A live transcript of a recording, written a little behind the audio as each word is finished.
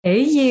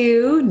Hey,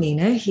 you,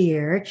 Nina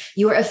here.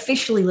 You are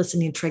officially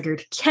listening to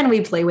Triggered. Can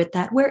we play with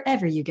that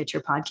wherever you get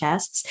your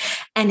podcasts?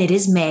 And it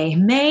is May.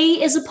 May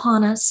is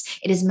upon us.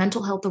 It is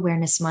Mental Health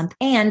Awareness Month.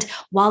 And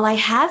while I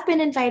have been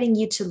inviting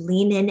you to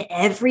lean in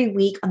every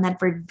week on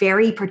that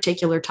very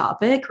particular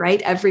topic,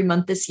 right? Every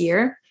month this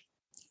year,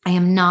 I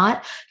am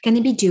not going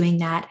to be doing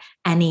that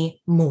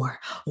anymore.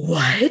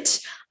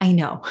 What? I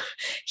know.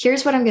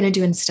 Here's what I'm going to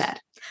do instead.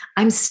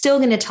 I'm still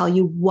going to tell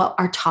you what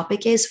our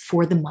topic is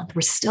for the month.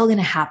 We're still going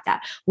to have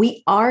that.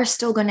 We are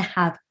still going to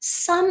have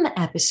some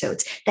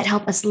episodes that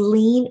help us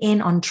lean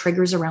in on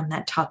triggers around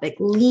that topic,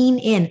 lean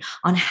in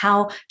on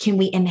how can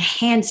we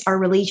enhance our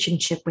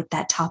relationship with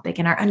that topic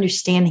and our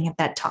understanding of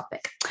that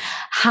topic.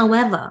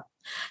 However,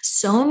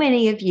 so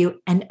many of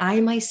you and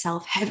I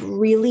myself have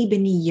really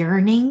been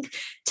yearning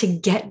to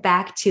get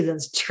back to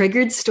those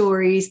triggered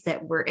stories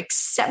that were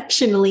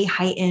exceptionally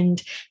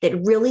heightened,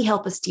 that really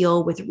help us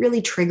deal with really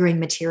triggering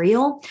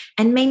material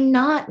and may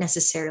not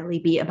necessarily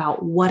be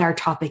about what our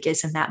topic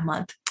is in that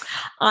month.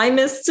 I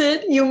missed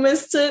it. You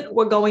missed it.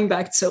 We're going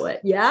back to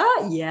it. Yeah.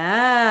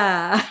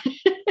 Yeah.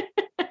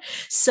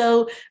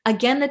 So,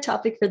 again, the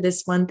topic for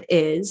this month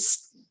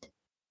is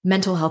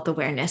mental health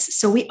awareness.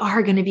 So we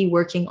are going to be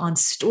working on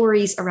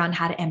stories around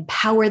how to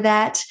empower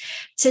that.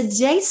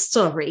 Today's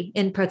story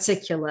in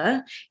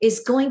particular is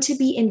going to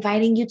be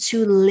inviting you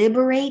to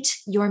liberate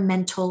your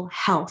mental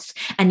health.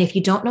 And if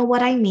you don't know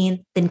what I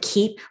mean, then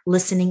keep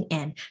listening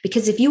in.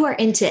 Because if you are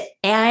into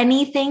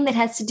anything that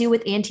has to do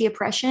with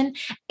anti-oppression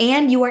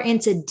and you are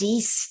into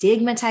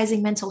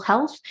destigmatizing mental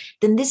health,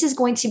 then this is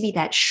going to be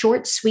that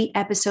short, sweet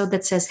episode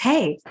that says,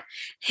 hey,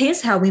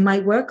 here's how we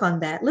might work on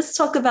that. Let's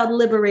talk about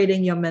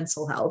liberating your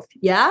mental health.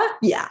 Yeah.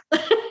 Yeah.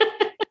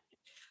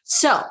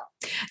 So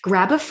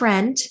grab a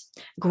friend,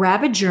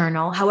 grab a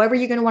journal, however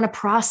you're going to want to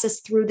process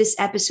through this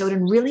episode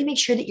and really make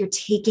sure that you're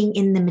taking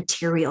in the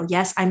material.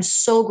 Yes, I'm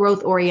so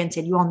growth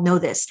oriented. You all know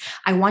this.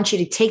 I want you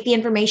to take the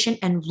information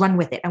and run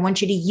with it. I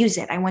want you to use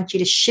it. I want you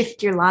to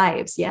shift your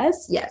lives.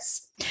 Yes.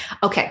 Yes.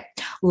 Okay.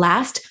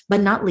 Last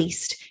but not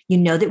least, you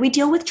know that we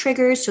deal with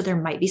triggers, so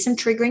there might be some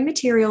triggering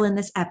material in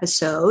this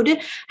episode.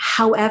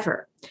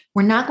 However,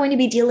 we're not going to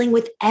be dealing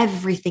with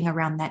everything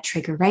around that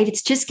trigger, right?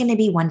 It's just going to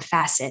be one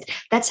facet.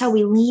 That's how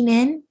we lean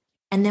in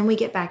and then we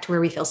get back to where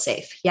we feel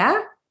safe.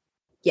 Yeah.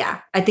 Yeah.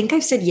 I think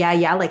I've said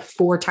yeah like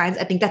 4 times.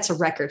 I think that's a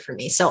record for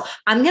me. So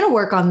I'm going to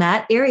work on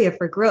that area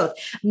for growth.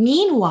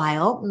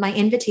 Meanwhile, my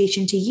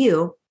invitation to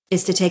you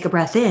is to take a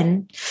breath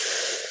in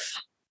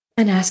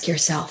and ask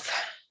yourself,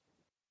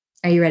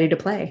 are you ready to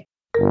play?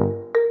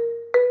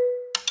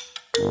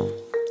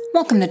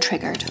 Welcome to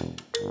Triggered.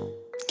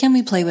 Can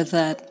we play with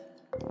that?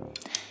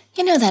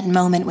 You know that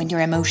moment when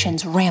your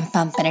emotions ramp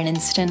up in an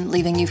instant,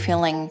 leaving you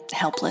feeling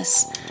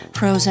helpless,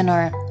 frozen,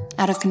 or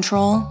out of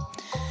control?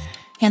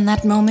 In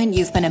that moment,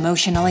 you've been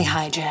emotionally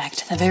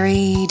hijacked, the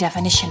very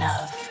definition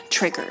of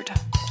triggered.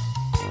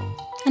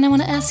 And I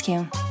want to ask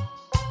you,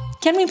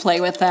 can we play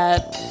with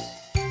that?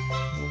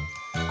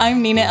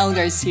 I'm Nina L.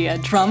 Garcia,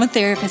 drama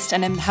therapist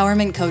and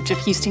empowerment coach of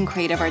Houston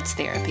Creative Arts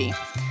Therapy.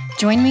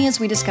 Join me as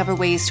we discover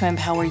ways to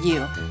empower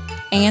you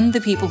and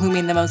the people who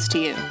mean the most to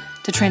you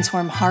to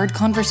transform hard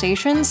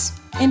conversations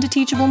into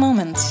teachable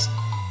moments.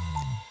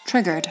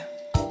 Triggered.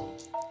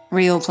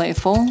 Real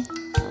playful.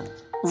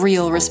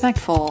 Real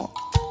respectful.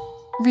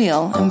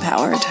 Real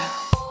empowered.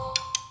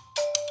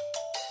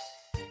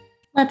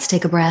 Let's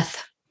take a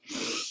breath.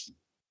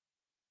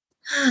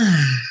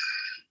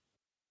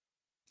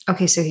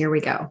 Okay, so here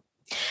we go.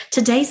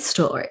 Today's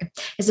story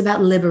is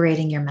about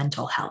liberating your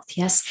mental health,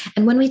 yes?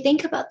 And when we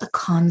think about the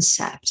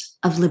concept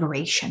of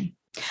liberation,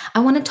 I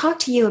want to talk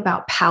to you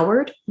about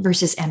powered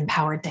versus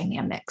empowered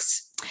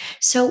dynamics.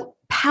 So,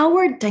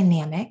 powered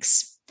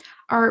dynamics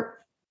are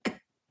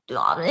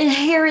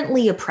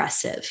inherently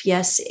oppressive.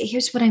 Yes,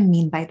 here's what I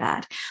mean by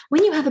that.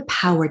 When you have a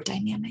powered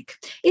dynamic,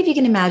 if you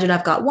can imagine,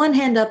 I've got one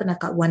hand up and I've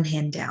got one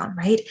hand down,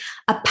 right?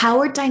 A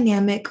powered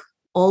dynamic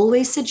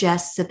always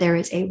suggests that there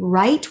is a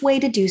right way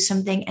to do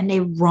something and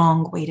a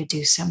wrong way to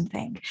do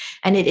something.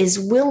 And it is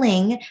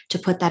willing to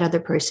put that other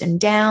person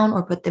down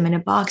or put them in a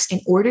box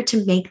in order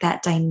to make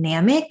that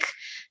dynamic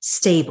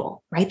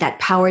stable, right? That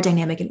power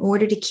dynamic in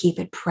order to keep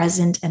it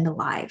present and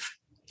alive.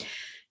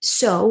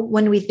 So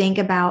when we think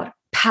about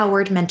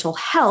powered mental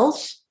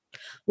health,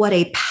 what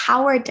a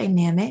power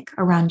dynamic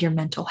around your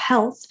mental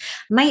health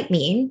might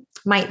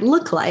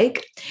look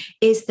like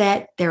is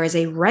that there is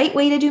a right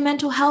way to do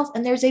mental health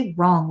and there's a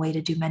wrong way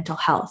to do mental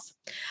health.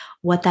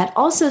 What that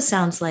also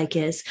sounds like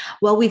is,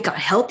 well, we've got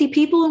healthy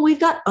people and we've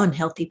got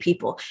unhealthy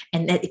people.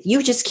 And that if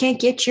you just can't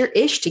get your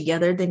ish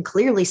together, then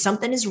clearly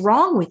something is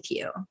wrong with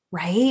you,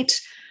 right?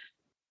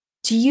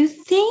 Do you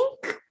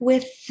think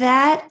with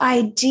that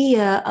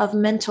idea of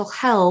mental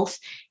health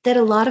that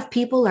a lot of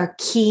people are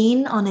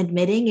keen on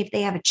admitting if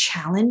they have a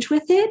challenge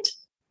with it?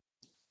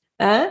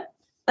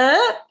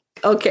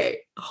 Okay,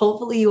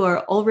 hopefully you are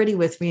already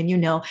with me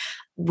and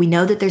we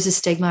know that there's a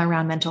stigma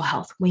around mental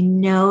health. We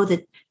know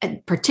that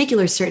in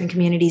particular certain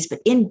communities, but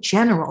in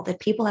general,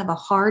 that people have a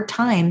hard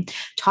time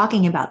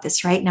talking about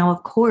this right now.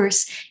 Of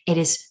course, it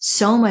is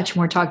so much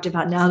more talked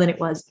about now than it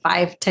was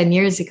 5-10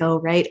 years ago,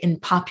 right? In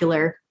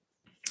popular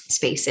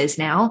spaces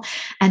now.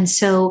 And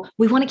so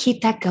we want to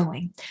keep that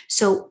going.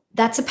 So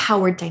that's a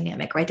power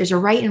dynamic, right? There's a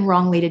right and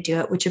wrong way to do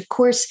it, which of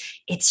course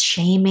it's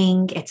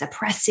shaming, it's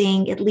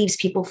oppressing. It leaves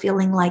people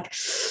feeling like,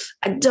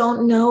 I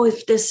don't know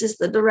if this is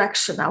the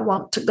direction I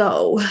want to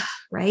go,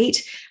 right?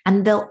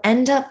 And they'll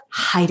end up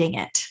hiding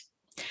it.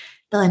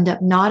 They'll end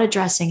up not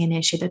addressing an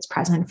issue that's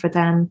present for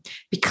them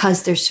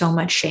because there's so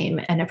much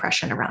shame and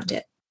oppression around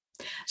it.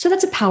 So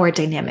that's a power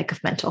dynamic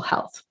of mental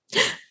health.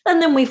 And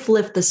then we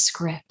flip the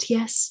script.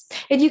 Yes.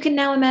 If you can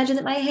now imagine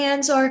that my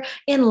hands are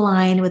in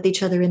line with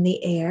each other in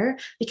the air,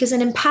 because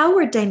an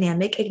empowered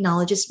dynamic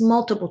acknowledges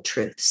multiple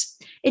truths.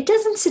 It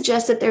doesn't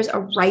suggest that there's a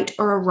right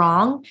or a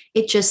wrong.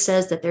 It just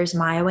says that there's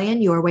my way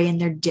and your way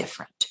and they're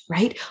different,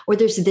 right? Or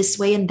there's this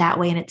way and that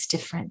way and it's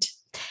different.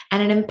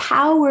 And an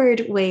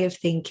empowered way of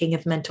thinking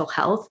of mental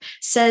health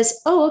says,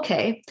 oh,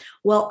 okay,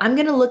 well, I'm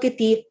going to look at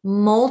the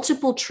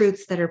multiple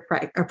truths that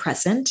are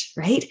present,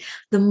 right?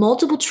 The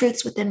multiple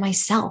truths within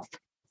myself.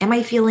 Am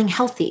I feeling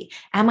healthy?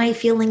 Am I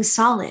feeling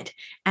solid?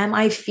 Am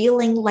I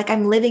feeling like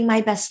I'm living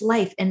my best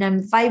life and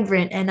I'm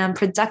vibrant and I'm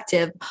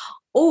productive?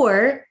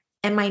 Or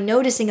am I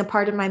noticing a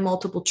part of my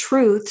multiple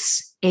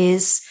truths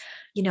is,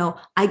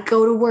 I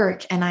go to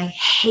work and I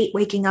hate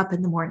waking up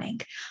in the morning.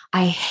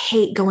 I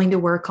hate going to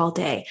work all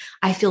day.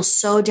 I feel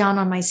so down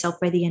on myself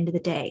by the end of the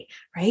day,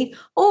 right?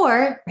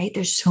 Or, right,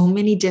 there's so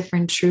many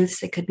different truths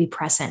that could be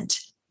present.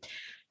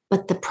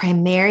 But the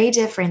primary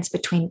difference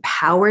between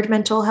powered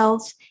mental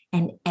health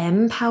and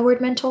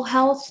empowered mental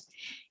health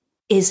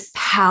is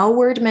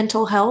powered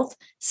mental health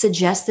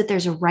suggests that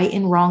there's a right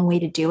and wrong way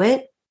to do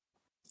it,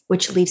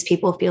 which leaves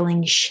people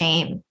feeling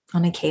shame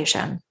on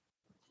occasion.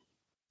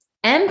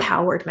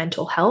 Empowered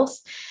mental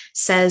health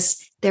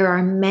says there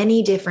are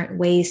many different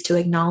ways to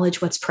acknowledge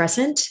what's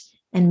present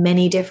and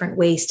many different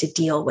ways to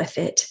deal with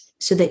it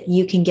so that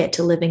you can get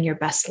to living your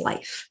best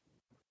life.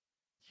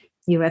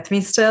 You with me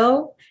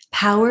still?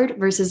 Powered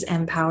versus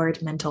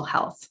empowered mental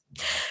health.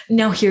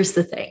 Now, here's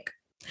the thing.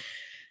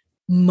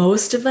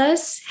 Most of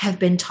us have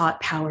been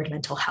taught powered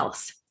mental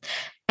health.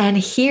 And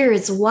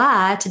here's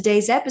why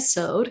today's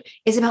episode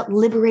is about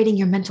liberating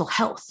your mental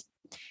health.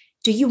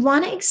 Do you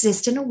want to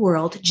exist in a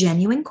world,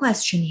 genuine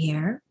question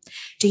here,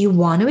 do you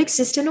want to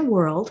exist in a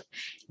world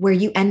where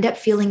you end up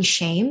feeling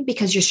shame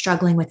because you're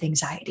struggling with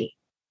anxiety?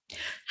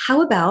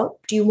 How about,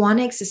 do you want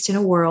to exist in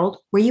a world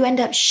where you end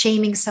up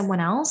shaming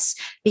someone else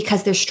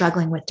because they're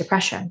struggling with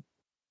depression?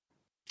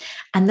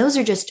 And those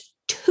are just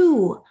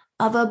two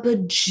of a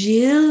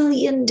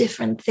bajillion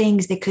different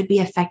things that could be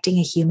affecting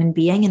a human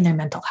being and their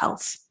mental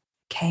health.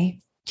 Okay,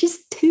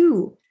 just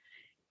two.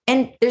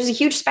 And there's a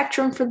huge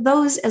spectrum for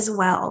those as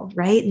well,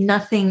 right?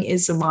 Nothing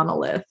is a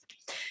monolith.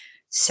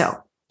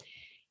 So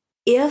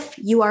if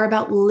you are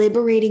about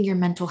liberating your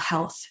mental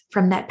health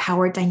from that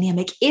power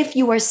dynamic, if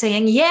you are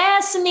saying,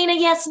 yes, Nina,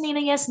 yes, Nina,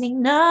 yes,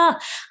 Nina,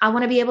 I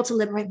want to be able to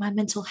liberate my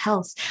mental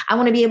health. I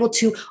want to be able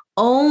to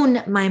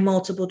own my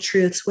multiple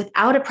truths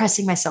without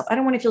oppressing myself. I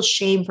don't want to feel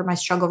shame for my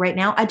struggle right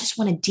now. I just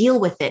want to deal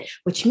with it,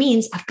 which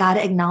means I've got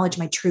to acknowledge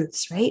my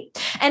truths, right?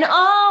 And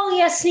oh,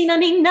 yes, Nina,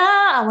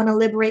 I want to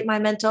liberate my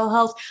mental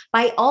health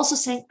by also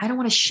saying, I don't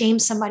want to shame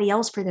somebody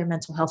else for their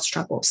mental health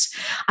struggles.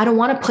 I don't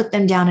want to put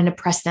them down and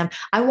oppress them.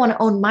 I want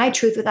to own my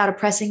truth without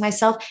oppressing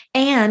myself.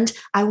 And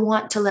I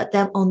want to let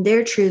them own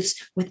their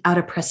truths without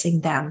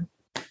oppressing them.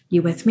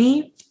 You with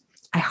me?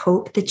 I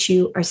hope that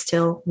you are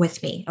still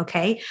with me,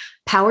 okay?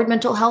 Powered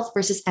mental health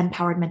versus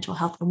empowered mental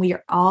health. And we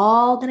are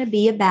all going to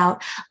be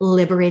about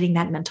liberating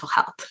that mental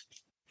health.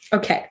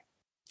 Okay,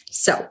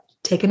 so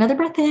take another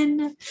breath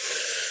in.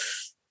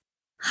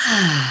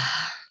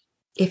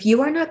 If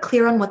you are not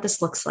clear on what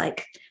this looks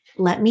like,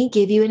 let me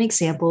give you an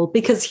example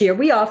because here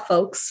we are,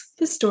 folks,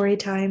 the story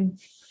time.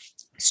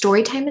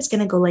 Story time is going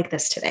to go like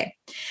this today.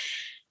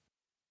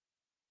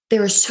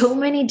 There are so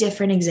many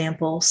different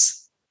examples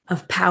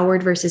of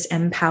powered versus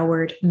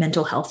empowered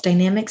mental health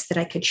dynamics that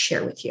I could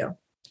share with you.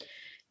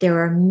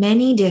 There are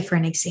many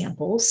different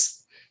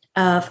examples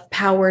of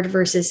powered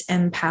versus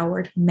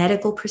empowered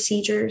medical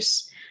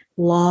procedures,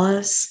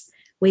 laws,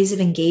 ways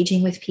of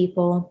engaging with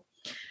people.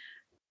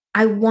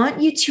 I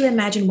want you to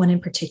imagine one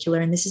in particular,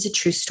 and this is a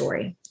true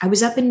story. I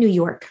was up in New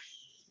York.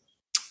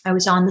 I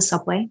was on the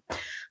subway.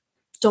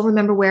 Don't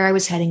remember where I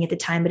was heading at the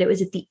time, but it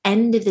was at the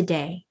end of the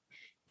day.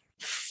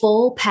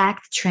 Full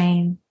packed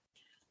train.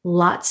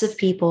 Lots of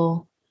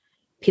people.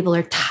 People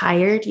are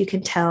tired, you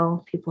can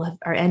tell. People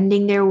are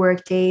ending their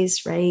work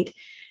days, right?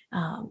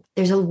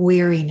 There's a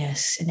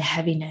weariness and a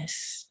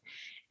heaviness.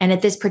 And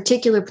at this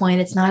particular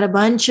point, it's not a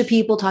bunch of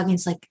people talking.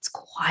 It's like, it's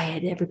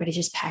quiet. Everybody's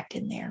just packed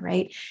in there,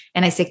 right?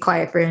 And I say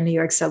quiet for a New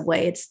York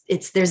subway.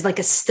 There's like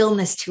a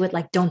stillness to it,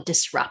 like don't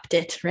disrupt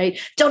it, right?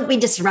 Don't be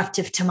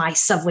disruptive to my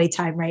subway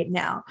time right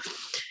now.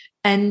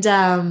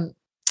 And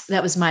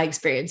That was my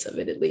experience of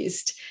it, at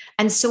least.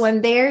 And so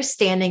I'm there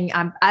standing.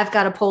 I've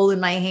got a pole in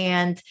my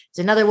hand.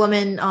 There's another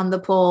woman on the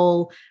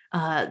pole.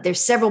 There's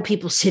several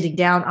people sitting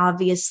down,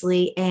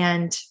 obviously.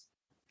 And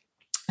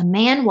a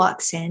man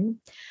walks in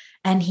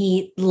and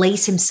he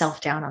lays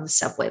himself down on the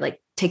subway,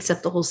 like takes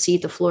up the whole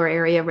seat, the floor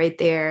area right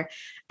there.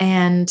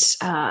 And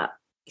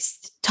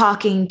he's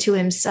talking to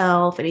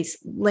himself and he's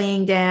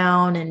laying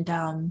down.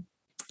 And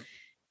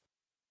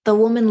the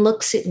woman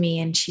looks at me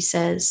and she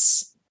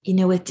says,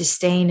 with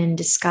disdain and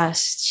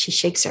disgust, she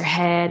shakes her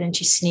head and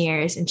she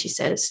sneers and she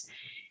says,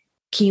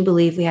 "Can you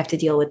believe we have to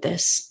deal with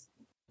this?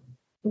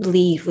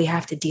 Believe we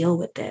have to deal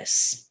with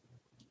this."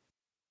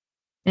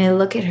 And I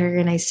look at her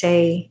and I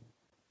say,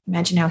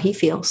 "Imagine how he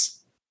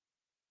feels."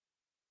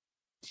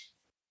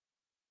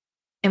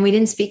 And we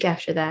didn't speak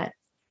after that.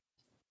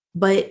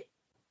 But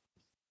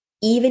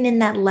even in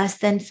that less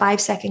than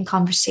 5-second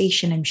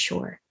conversation, I'm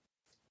sure,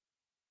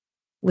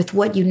 with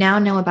what you now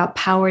know about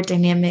power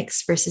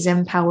dynamics versus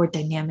empowered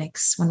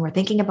dynamics, when we're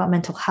thinking about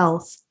mental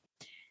health,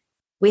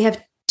 we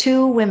have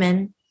two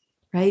women,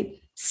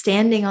 right,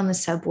 standing on the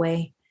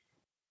subway,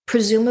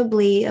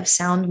 presumably of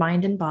sound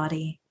mind and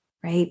body,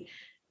 right?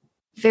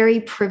 Very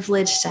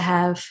privileged to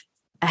have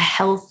a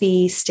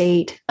healthy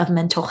state of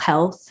mental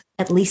health,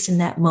 at least in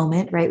that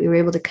moment, right? We were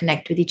able to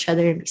connect with each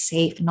other and be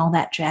safe and all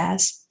that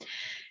jazz.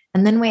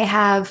 And then we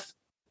have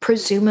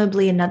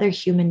presumably another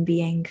human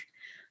being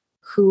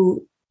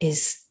who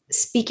is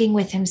speaking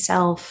with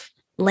himself,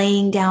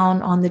 laying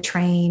down on the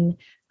train,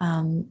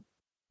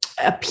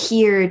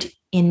 appeared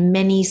in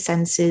many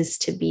senses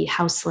to be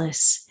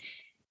houseless.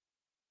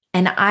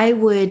 And I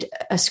would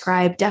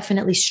ascribe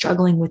definitely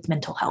struggling with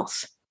mental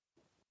health,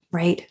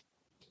 right?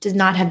 Does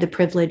not have the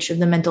privilege of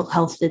the mental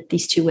health that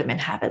these two women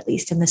have, at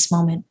least in this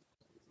moment.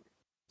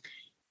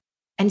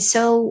 And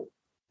so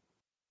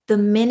the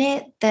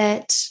minute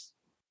that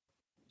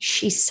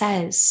she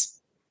says,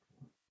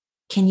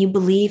 "Can you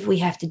believe we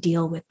have to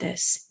deal with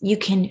this?" you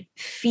can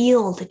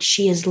feel that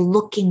she is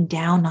looking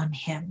down on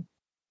him.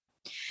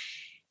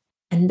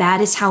 And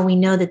that is how we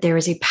know that there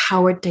is a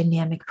power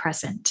dynamic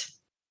present.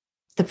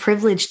 The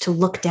privilege to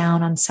look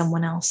down on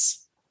someone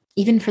else,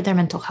 even for their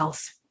mental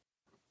health.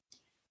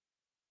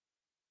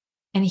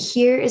 And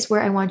here is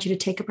where I want you to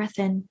take a breath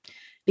in,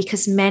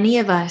 because many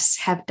of us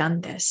have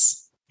done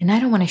this. And I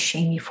don't want to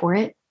shame you for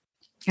it.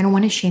 I don't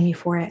want to shame you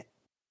for it.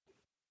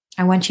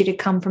 I want you to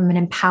come from an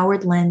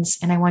empowered lens,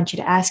 and I want you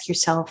to ask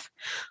yourself,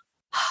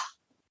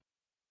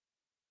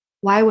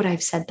 why would I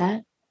have said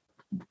that?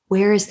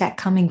 Where is that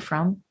coming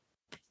from?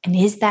 And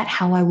is that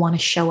how I want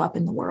to show up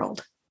in the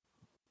world?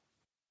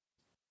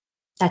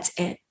 That's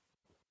it.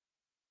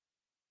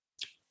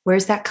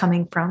 Where's that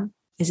coming from?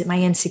 Is it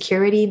my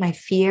insecurity, my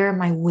fear,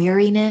 my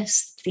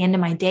weariness? At the end of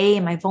my day,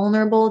 am I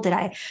vulnerable? Did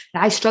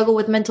I struggle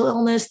with mental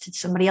illness? Did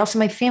somebody else in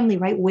my family,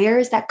 right? Where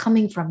is that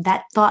coming from?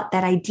 That thought,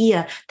 that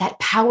idea, that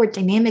power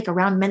dynamic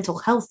around mental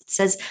health that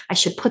says I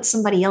should put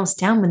somebody else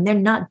down when they're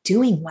not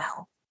doing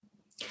well.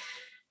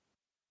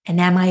 And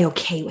am I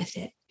okay with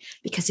it?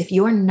 Because if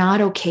you're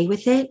not okay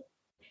with it,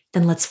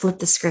 then let's flip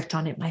the script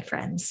on it, my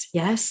friends.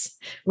 Yes,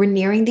 we're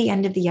nearing the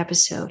end of the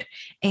episode.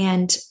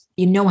 And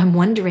I'm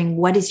wondering,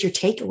 what is your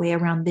takeaway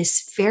around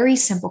this very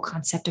simple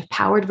concept of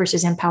powered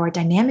versus empowered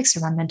dynamics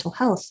around mental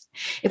health?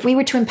 If we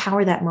were to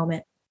empower that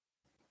moment,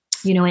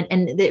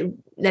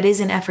 that is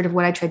an effort of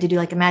what I tried to do,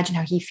 like imagine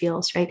how he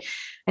feels, right?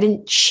 I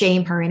didn't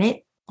shame her in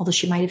it, although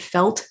she might have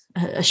felt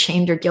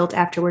ashamed or guilt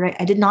afterward.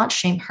 I did not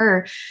shame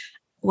her.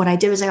 What I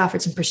did was I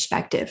offered some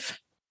perspective,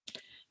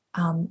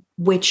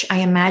 which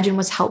I imagine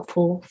was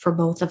helpful for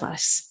both of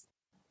us.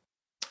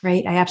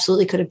 Right. I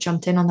absolutely could have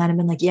jumped in on that and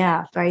been like,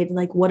 yeah, right.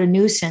 Like, what a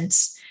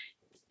nuisance.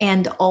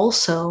 And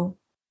also,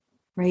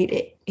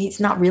 right, it's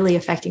not really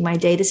affecting my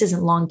day. This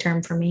isn't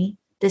long-term for me.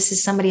 This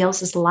is somebody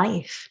else's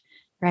life.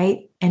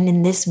 Right. And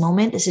in this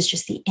moment, this is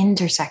just the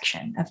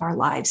intersection of our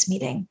lives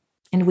meeting,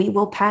 and we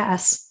will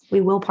pass. We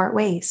will part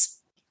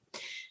ways.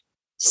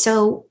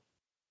 So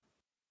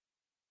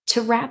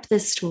to wrap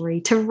this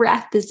story, to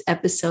wrap this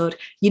episode,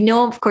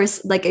 of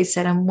course, like I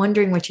said, I'm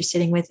wondering what you're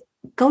sitting with.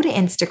 Go to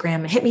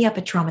Instagram and hit me up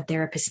at Trauma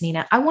Therapist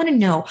Nina. I want to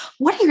know,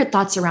 what are your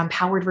thoughts around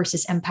powered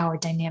versus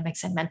empowered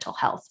dynamics and mental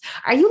health?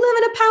 Are you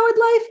living a powered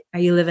life? Are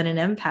you living an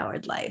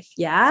empowered life?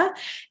 Yeah.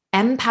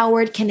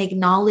 Empowered can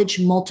acknowledge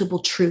multiple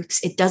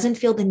truths. It doesn't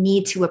feel the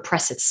need to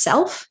oppress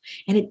itself,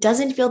 and it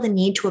doesn't feel the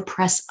need to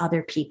oppress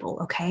other people.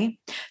 Okay.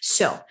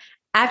 So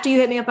after you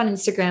hit me up on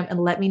Instagram and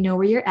let me know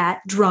where you're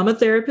at, Drama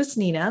Therapist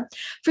Nina.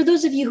 For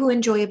those of you who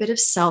enjoy a bit of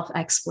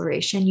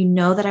self-exploration, you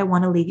know that I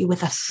want to leave you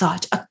with a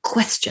thought, a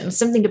question,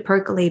 something to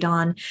percolate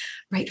on,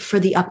 right, for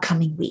the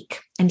upcoming week.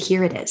 And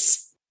here it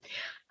is.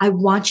 I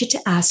want you to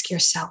ask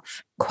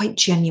yourself, quite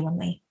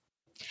genuinely,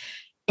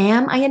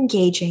 am I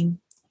engaging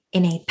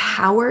in a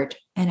powered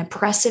and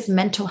oppressive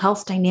mental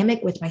health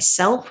dynamic with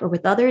myself or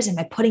with others? Am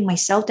I putting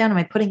myself down? Am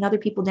I putting other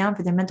people down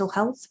for their mental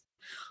health?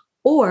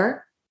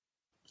 Or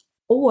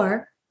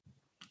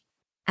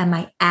Am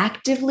I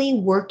actively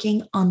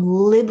working on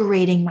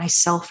liberating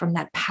myself from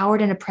that powered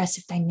and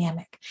oppressive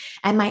dynamic?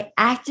 Am I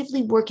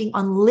actively working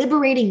on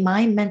liberating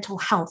my mental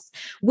health,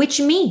 which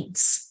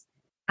means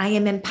I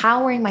am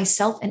empowering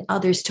myself and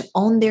others to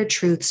own their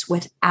truths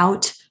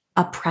without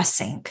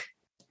oppressing?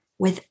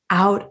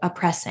 Without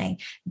oppressing.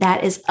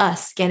 That is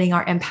us getting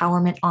our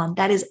empowerment on.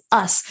 That is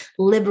us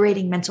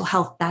liberating mental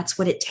health. That's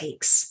what it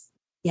takes.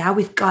 Yeah,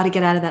 we've got to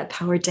get out of that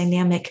power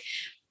dynamic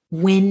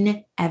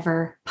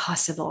whenever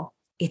possible.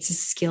 It's a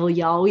skill,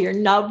 y'all. We are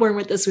not born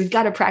with this. We've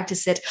got to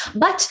practice it,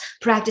 but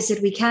practice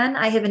it we can.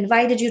 I have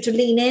invited you to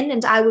lean in,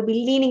 and I will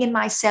be leaning in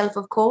myself,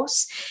 of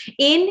course,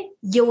 in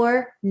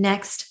your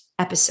next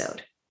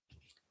episode.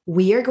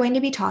 We are going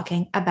to be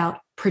talking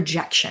about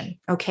projection,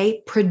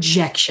 okay?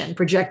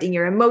 Projecting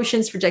your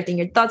emotions, projecting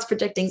your thoughts,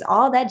 projecting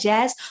all that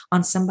jazz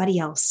on somebody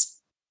else.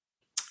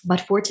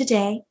 But for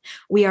today,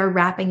 we are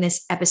wrapping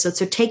this episode.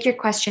 So take your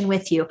question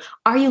with you.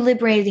 Are you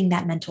liberating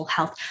that mental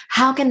health?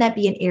 How can that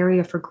be an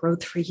area for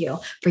growth for you,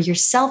 for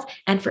yourself,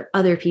 and for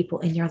other people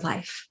in your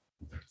life?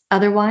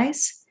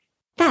 Otherwise,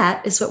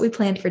 that is what we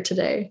planned for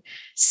today.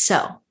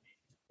 So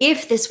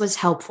if this was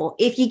helpful,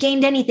 if you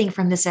gained anything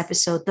from this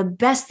episode, the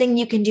best thing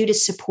you can do to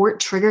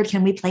support Triggered,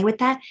 Can We Play With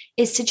That,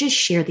 is to just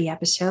share the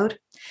episode.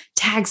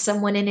 Tag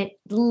someone in it,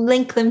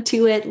 link them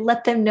to it,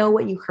 let them know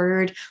what you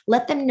heard,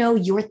 let them know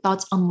your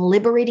thoughts on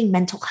liberating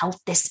mental health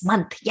this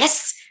month.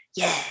 Yes,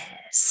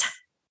 yes.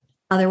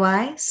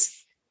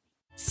 Otherwise,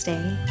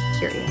 stay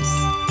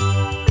curious.